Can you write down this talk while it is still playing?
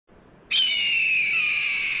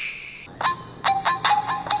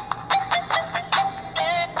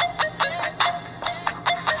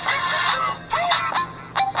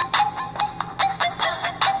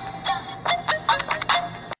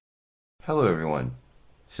Hello everyone.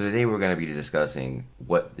 So today we're going to be discussing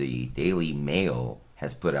what the Daily Mail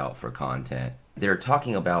has put out for content. They're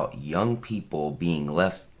talking about young people being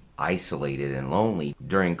left isolated and lonely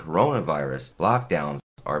during coronavirus lockdowns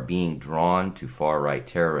are being drawn to far-right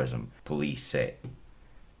terrorism, police say.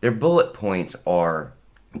 Their bullet points are: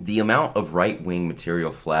 the amount of right-wing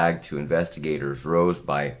material flagged to investigators rose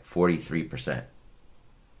by 43%.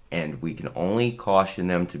 And we can only caution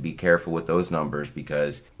them to be careful with those numbers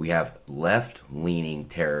because we have left-leaning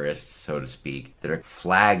terrorists, so to speak, that are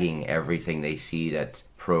flagging everything they see that's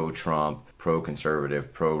pro-Trump,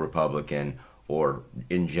 pro-conservative, pro-Republican, or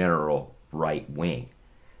in general, right-wing.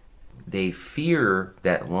 They fear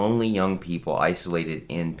that lonely young people isolated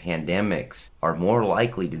in pandemics are more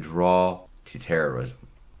likely to draw to terrorism.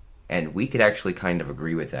 And we could actually kind of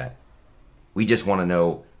agree with that. We just want to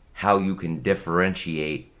know how you can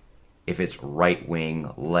differentiate if it's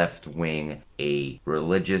right-wing, left-wing, a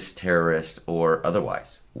religious terrorist, or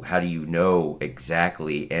otherwise. How do you know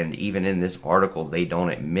exactly? And even in this article, they don't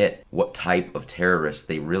admit what type of terrorists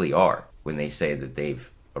they really are when they say that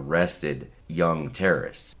they've arrested young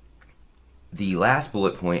terrorists. The last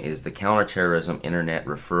bullet point is the Counterterrorism Internet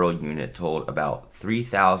Referral Unit told about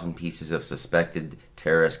 3,000 pieces of suspected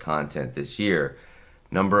terrorist content this year.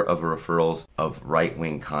 Number of referrals of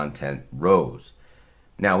right-wing content rose.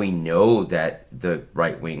 Now we know that the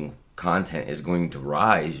right-wing content is going to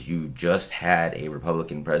rise. You just had a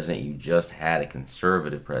Republican president. You just had a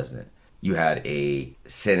conservative president. You had a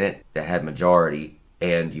Senate that had majority,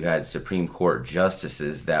 and you had Supreme Court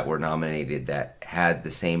justices that were nominated that had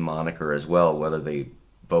the same moniker as well, whether they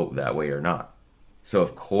vote that way or not. So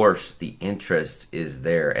of course the interest is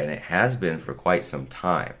there, and it has been for quite some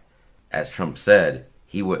time. As Trump said,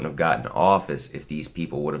 he wouldn't have gotten office if these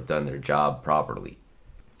people would have done their job properly.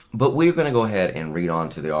 But we're going to go ahead and read on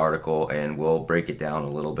to the article, and we'll break it down a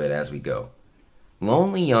little bit as we go.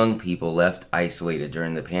 Lonely young people left isolated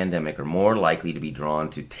during the pandemic are more likely to be drawn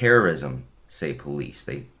to terrorism, say police.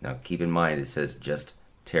 Now keep in mind it says just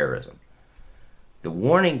terrorism. The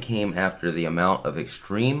warning came after the amount of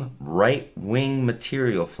extreme right-wing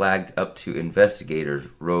material flagged up to investigators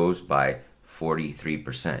rose by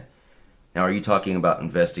 43%. Now are you talking about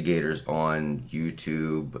investigators on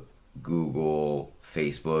YouTube, Google,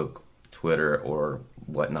 Facebook, Twitter, or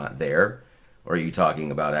whatnot there? Or are you talking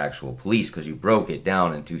about actual police? Because you broke it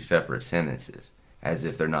down in two separate sentences, as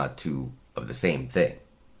if they're not two of the same thing.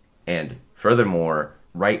 And furthermore,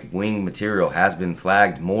 right-wing material has been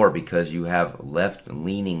flagged more because you have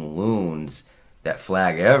left-leaning loons that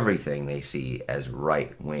flag everything they see as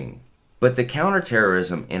right-wing. But the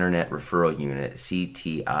Counterterrorism Internet Referral Unit,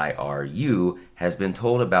 CTIRU, has been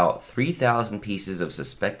told about 3,000 pieces of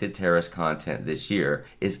suspected terrorist content this year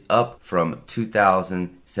is up from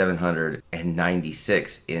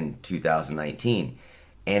 2,796 in 2019,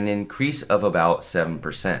 an increase of about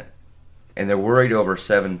 7%. And they're worried over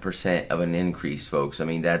 7% of an increase, folks. I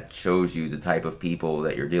mean, that shows you the type of people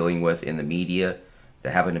that you're dealing with in the media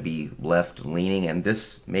that happen to be left-leaning. And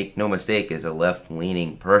this, make no mistake, is a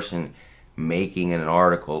left-leaning person making an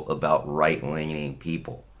article about right-leaning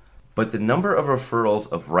people. But the number of referrals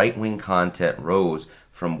of right-wing content rose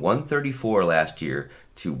from 134 last year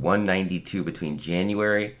to 192 between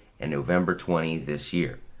January and November 20 this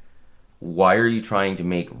year. Why are you trying to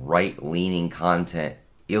make right-leaning content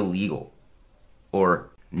illegal?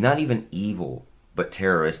 Or not even evil, but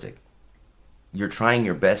terroristic? You're trying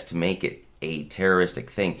your best to make it a terroristic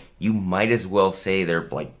thing. You might as well say they're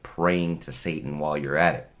like praying to Satan while you're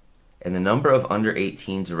at it. And the number of under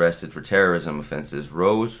 18s arrested for terrorism offenses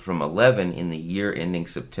rose from 11 in the year ending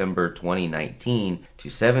September 2019 to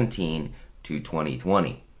 17 to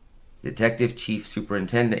 2020. Detective Chief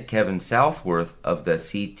Superintendent Kevin Southworth of the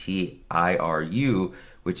CTIRU,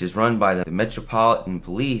 which is run by the Metropolitan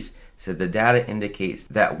Police, said the data indicates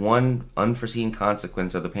that one unforeseen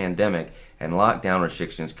consequence of the pandemic and lockdown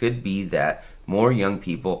restrictions could be that more young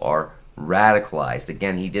people are radicalized.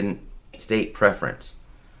 Again, he didn't state preference.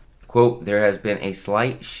 Quote, there has been a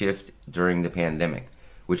slight shift during the pandemic,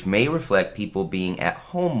 which may reflect people being at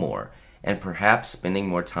home more and perhaps spending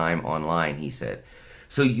more time online, he said.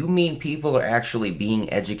 So you mean people are actually being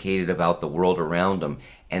educated about the world around them,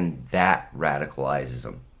 and that radicalizes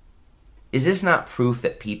them? Is this not proof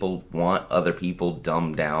that people want other people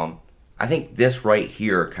dumbed down? I think this right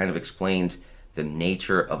here kind of explains the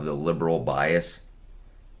nature of the liberal bias.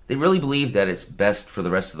 They really believe that it's best for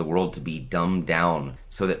the rest of the world to be dumbed down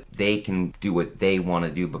so that they can do what they want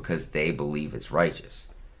to do because they believe it's righteous.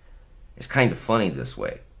 It's kind of funny this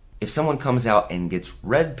way. If someone comes out and gets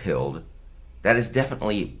red-pilled, that is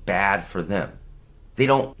definitely bad for them. They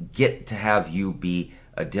don't get to have you be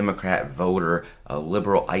a Democrat voter, a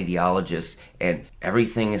liberal ideologist, and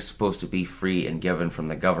everything is supposed to be free and given from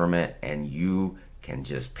the government, and you can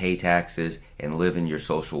just pay taxes and live in your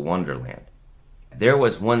social wonderland. There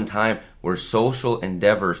was one time where social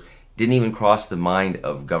endeavors didn't even cross the mind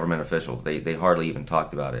of government officials. They hardly even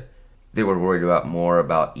talked about it. They were worried about more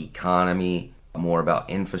about economy, more about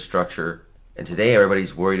infrastructure. And today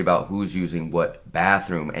everybody's worried about who's using what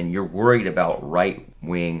bathroom, and you're worried about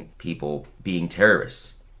right-wing people being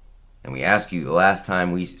terrorists. And we ask you, the last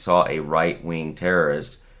time we saw a right-wing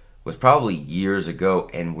terrorist was probably years ago,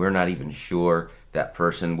 and we're not even sure that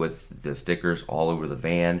person with the stickers all over the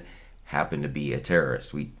van happened to be a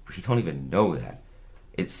terrorist. We don't even know that.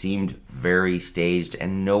 It seemed very staged,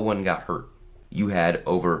 and no one got hurt. You had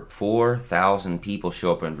over 4,000 people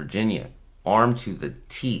show up in Virginia, armed to the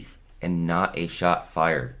teeth, and not a shot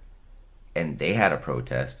fired. And they had a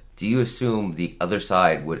protest. Do you assume the other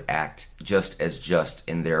side would act just as just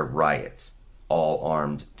in their riots, all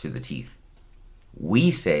armed to the teeth?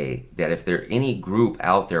 We say that if there's any group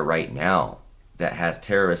out there right now that has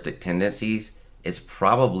terroristic tendencies, it's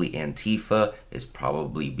probably Antifa, it's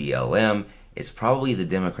probably BLM, it's probably the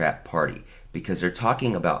Democrat Party, because they're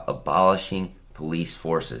talking about abolishing police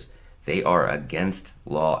forces. They are against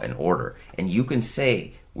law and order. And you can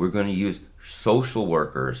say, we're going to use social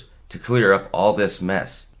workers to clear up all this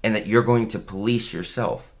mess, and that you're going to police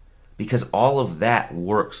yourself, because all of that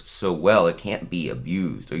works so well it can't be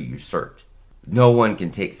abused or usurped. No one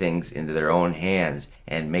can take things into their own hands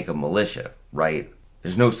and make a militia, right?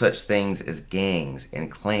 There's no such things as gangs and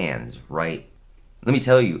clans, right? Let me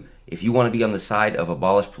tell you, if you want to be on the side of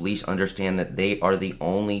abolished police, understand that they are the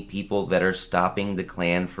only people that are stopping the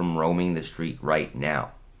Klan from roaming the street right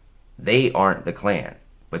now. They aren't the Klan,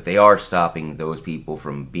 but they are stopping those people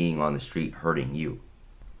from being on the street hurting you.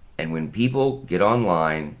 And when people get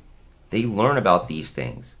online, they learn about these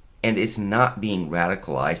things. And it's not being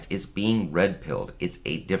radicalized, it's being red-pilled. It's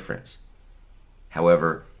a difference.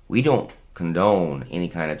 However, we don't condone any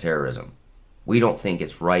kind of terrorism. We don't think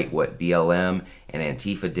it's right what BLM and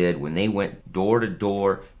Antifa did when they went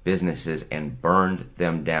door-to-door businesses and burned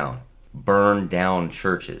them down. Burned down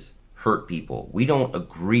churches. Hurt people. We don't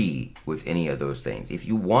agree with any of those things. If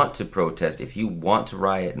you want to protest, if you want to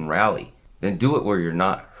riot and rally, then do it where you're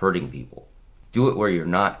not hurting people. Do it where you're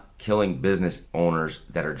not killing business owners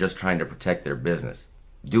that are just trying to protect their business.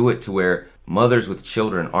 Do it to where mothers with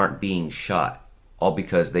children aren't being shot, all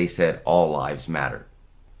because they said all lives matter.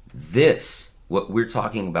 This, what we're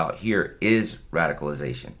talking about here, is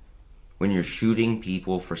radicalization. When you're shooting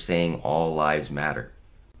people for saying all lives matter.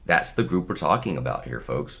 That's the group we're talking about here,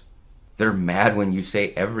 folks. They're mad when you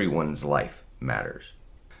say everyone's life matters.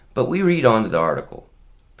 But we read on to the article.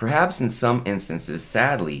 Perhaps in some instances,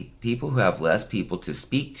 sadly, people who have less people to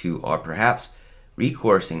speak to are perhaps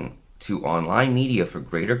recoursing to online media for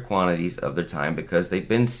greater quantities of their time because they've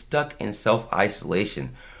been stuck in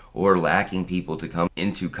self-isolation or lacking people to come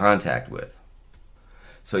into contact with.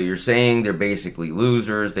 So you're saying they're basically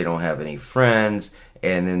losers, they don't have any friends,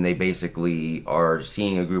 and then they basically are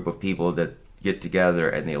seeing a group of people that get together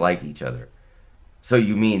and they like each other. So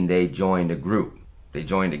you mean they joined a group, they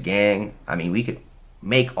joined a gang? I mean, we could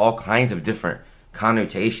make all kinds of different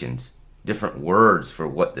connotations, different words for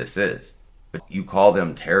what this is. But you call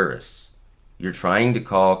them terrorists. You're trying to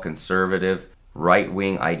call conservative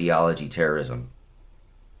right-wing ideology terrorism.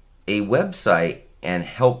 A website and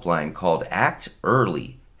helpline called Act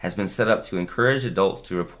Early has been set up to encourage adults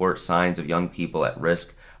to report signs of young people at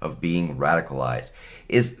risk of being radicalized.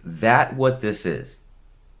 Is that what this is?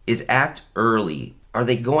 Is Act Early, are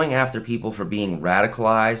they going after people for being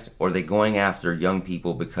radicalized, or are they going after young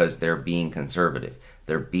people because they're being conservative,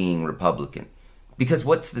 they're being Republican? Because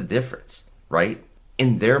what's the difference, right?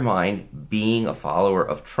 In their mind, being a follower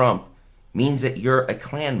of Trump means that you're a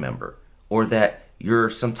Klan member or that you're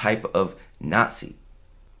some type of Nazi.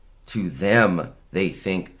 To them, they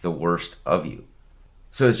think the worst of you.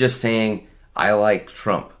 So it's just saying, I like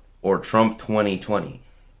Trump or Trump 2020.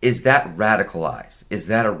 Is that radicalized? Is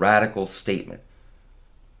that a radical statement?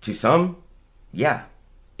 To some, yeah,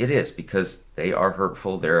 it is, because they are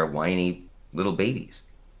hurtful. They're whiny little babies.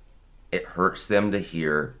 It hurts them to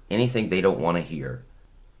hear anything they don't want to hear.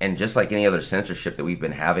 And just like any other censorship that we've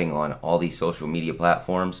been having on all these social media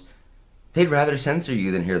platforms, they'd rather censor you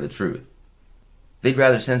than hear the truth. They'd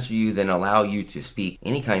rather censor you than allow you to speak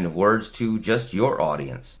any kind of words to just your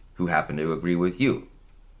audience who happen to agree with you.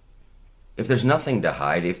 If there's nothing to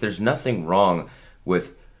hide, if there's nothing wrong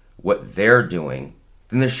with what they're doing,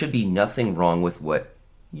 then there should be nothing wrong with what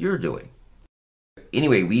you're doing.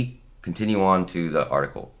 Anyway, we continue on to the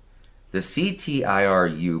article. The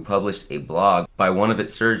CTIRU published a blog by one of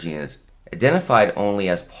its surgeons, identified only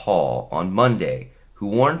as Paul, on Monday, who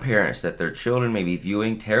warned parents that their children may be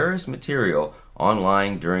viewing terrorist material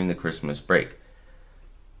online during the Christmas break.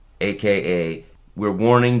 AKA, we're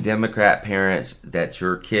warning Democrat parents that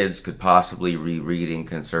your kids could possibly be reading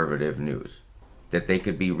conservative news, that they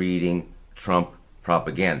could be reading Trump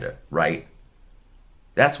propaganda, right?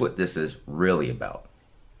 That's what this is really about.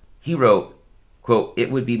 He wrote, quote,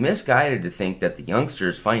 "It would be misguided to think that the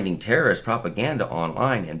youngsters finding terrorist propaganda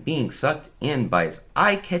online and being sucked in by its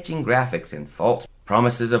eye-catching graphics and false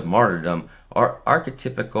promises of martyrdom are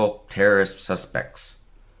archetypical terrorist suspects."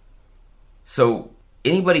 So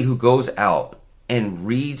anybody who goes out and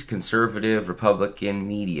reads conservative Republican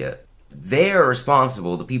media, they are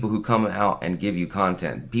responsible. The people who come out and give you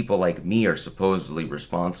content, people like me, are supposedly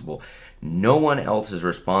responsible. No one else is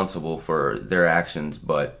responsible for their actions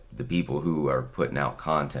but the people who are putting out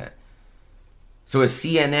content. So is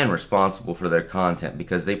CNN responsible for their content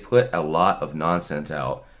because they put a lot of nonsense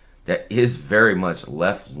out that is very much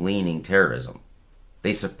left-leaning terrorism.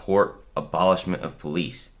 They support abolishment of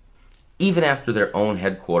police, even after their own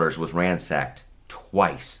headquarters was ransacked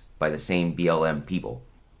twice by the same BLM people,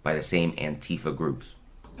 by the same Antifa groups.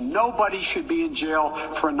 Nobody should be in jail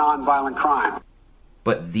for a nonviolent crime.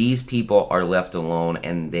 But these people are left alone,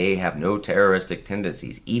 and they have no terroristic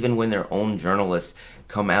tendencies, even when their own journalists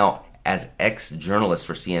come out as ex-journalists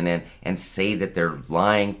for CNN and say that they're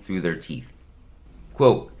lying through their teeth.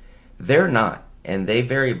 Quote, "They're not, and they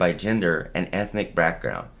vary by gender and ethnic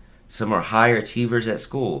background. Some are high achievers at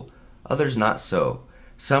school, others not so.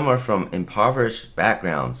 Some are from impoverished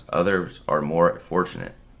backgrounds, others are more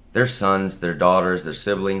fortunate. Their sons, their daughters, their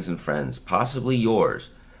siblings and friends, possibly yours,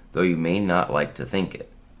 though you may not like to think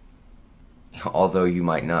it." Although you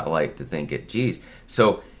might not like to think it. Geez.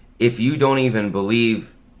 So if you don't even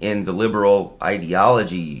believe in the liberal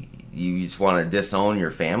ideology, you just want to disown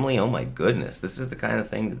your family? Oh my goodness. This is the kind of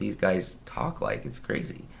thing that these guys talk like. It's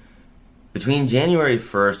crazy. Between January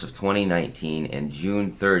 1st of 2019 and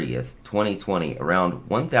June 30th, 2020, around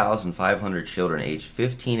 1,500 children aged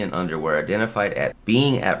 15 and under were identified as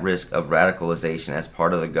being at risk of radicalization as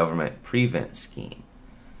part of the government prevent scheme.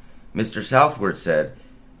 Mr. Southward said,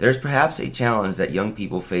 "There's perhaps a challenge that young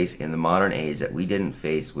people face in the modern age that we didn't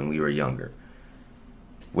face when we were younger."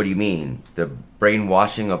 What do you mean? The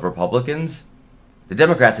brainwashing of Republicans? The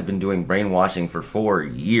Democrats have been doing brainwashing for 4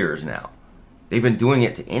 years now. They've been doing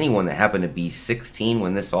it to anyone that happened to be 16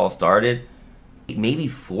 when this all started, maybe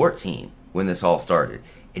 14 when this all started.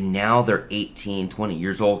 And now they're 18, 20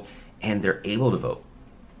 years old, and they're able to vote.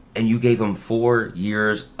 And you gave them 4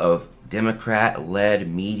 years of Democrat-led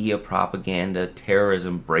media propaganda,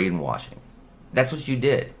 terrorism, brainwashing. That's what you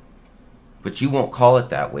did. But you won't call it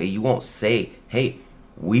that way. You won't say, hey,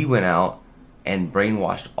 we went out and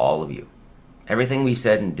brainwashed all of you. Everything we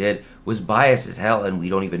said and did was biased as hell, and we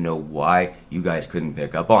don't even know why you guys couldn't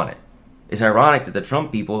pick up on it. It's ironic that the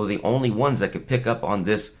Trump people are the only ones that could pick up on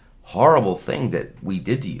this horrible thing that we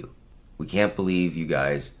did to you. We can't believe you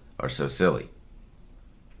guys are so silly.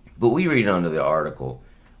 But we read under the article,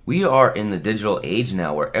 "We are in the digital age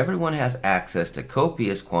now where everyone has access to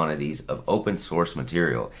copious quantities of open source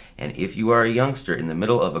material. And if you are a youngster in the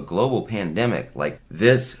middle of a global pandemic like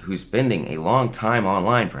this who's spending a long time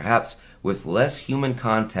online, perhaps with less human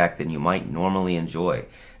contact than you might normally enjoy,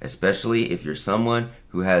 especially if you're someone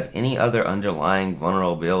who has any other underlying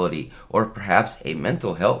vulnerability or perhaps a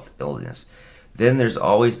mental health illness, then there's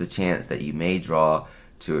always the chance that you may draw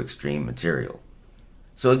to extreme material."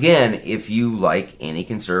 So again, if you like any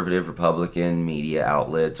conservative Republican media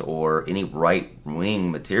outlets or any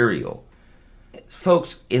right-wing material,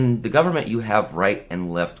 folks, in the government you have right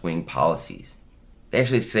and left-wing policies. They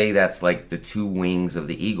actually say that's like the two wings of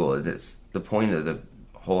the eagle. It's the point of the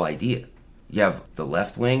whole idea. You have the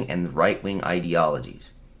left-wing and the right-wing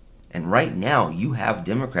ideologies. And right now you have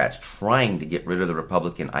Democrats trying to get rid of the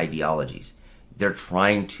Republican ideologies. They're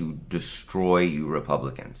trying to destroy you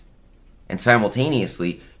Republicans. And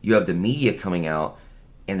simultaneously, you have the media coming out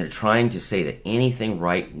and they're trying to say that anything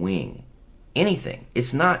right-wing, anything,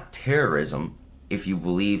 it's not terrorism if you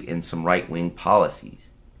believe in some right-wing policies.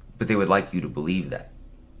 But they would like you to believe that.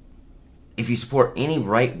 If you support any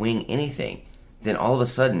right-wing anything, then all of a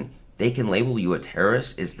sudden they can label you a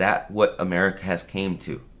terrorist. Is that what America has came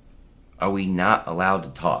to? Are we not allowed to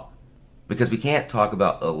talk? Because we can't talk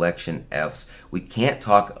about election Fs. We can't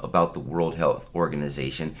talk about the World Health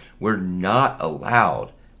Organization. We're not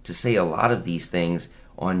allowed to say a lot of these things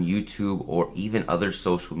on YouTube or even other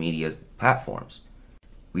social media platforms.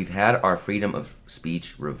 We've had our freedom of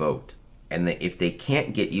speech revoked. And if they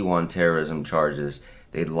can't get you on terrorism charges,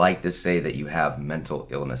 They'd like to say that you have mental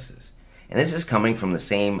illnesses. And this is coming from the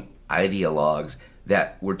same ideologues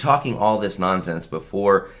that were talking all this nonsense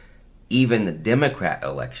before even the Democrat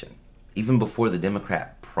election, even before the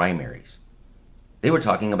Democrat primaries. They were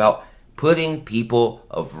talking about putting people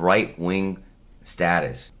of right-wing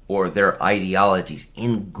status or their ideologies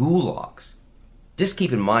in gulags. Just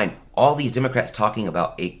keep in mind, all these Democrats talking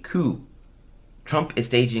about a coup. Trump is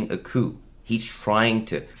staging a coup. He's trying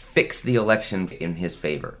to fix the election in his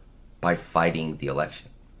favor by fighting the election.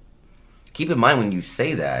 Keep in mind when you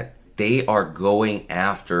say that, they are going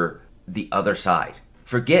after the other side.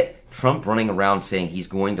 Forget Trump running around saying he's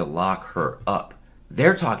going to lock her up.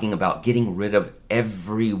 They're talking about getting rid of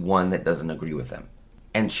everyone that doesn't agree with them.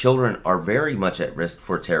 And children are very much at risk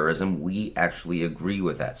for terrorism. We actually agree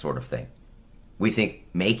with that sort of thing. We think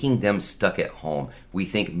making them stuck at home, we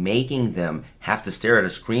think making them have to stare at a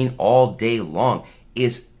screen all day long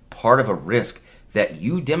is part of a risk that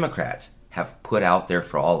you Democrats have put out there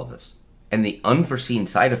for all of us. And the unforeseen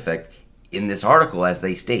side effect in this article, as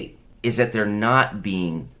they state, is that they're not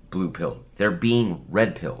being blue-pilled. They're being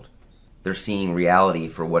red-pilled. They're seeing reality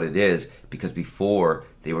for what it is, because before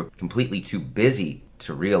they were completely too busy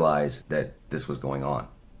to realize that this was going on,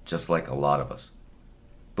 just like a lot of us.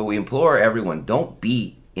 But we implore everyone, don't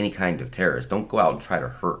be any kind of terrorist. Don't go out and try to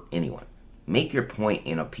hurt anyone. Make your point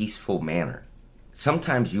in a peaceful manner.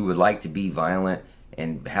 Sometimes you would like to be violent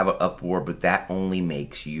and have an uproar, but that only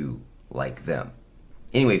makes you like them.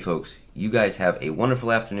 Anyway, folks, you guys have a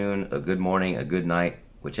wonderful afternoon, a good morning, a good night,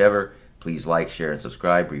 whichever. Please like, share, and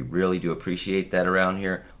subscribe. We really do appreciate that around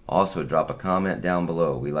here. Also, drop a comment down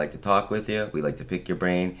below. We like to talk with you. We like to pick your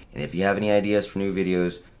brain. And if you have any ideas for new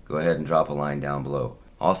videos, go ahead and drop a line down below.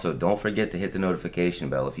 Also, don't forget to hit the notification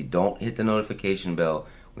bell. If you don't hit the notification bell,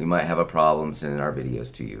 we might have a problem sending our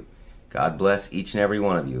videos to you. God bless each and every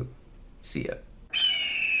one of you. See ya.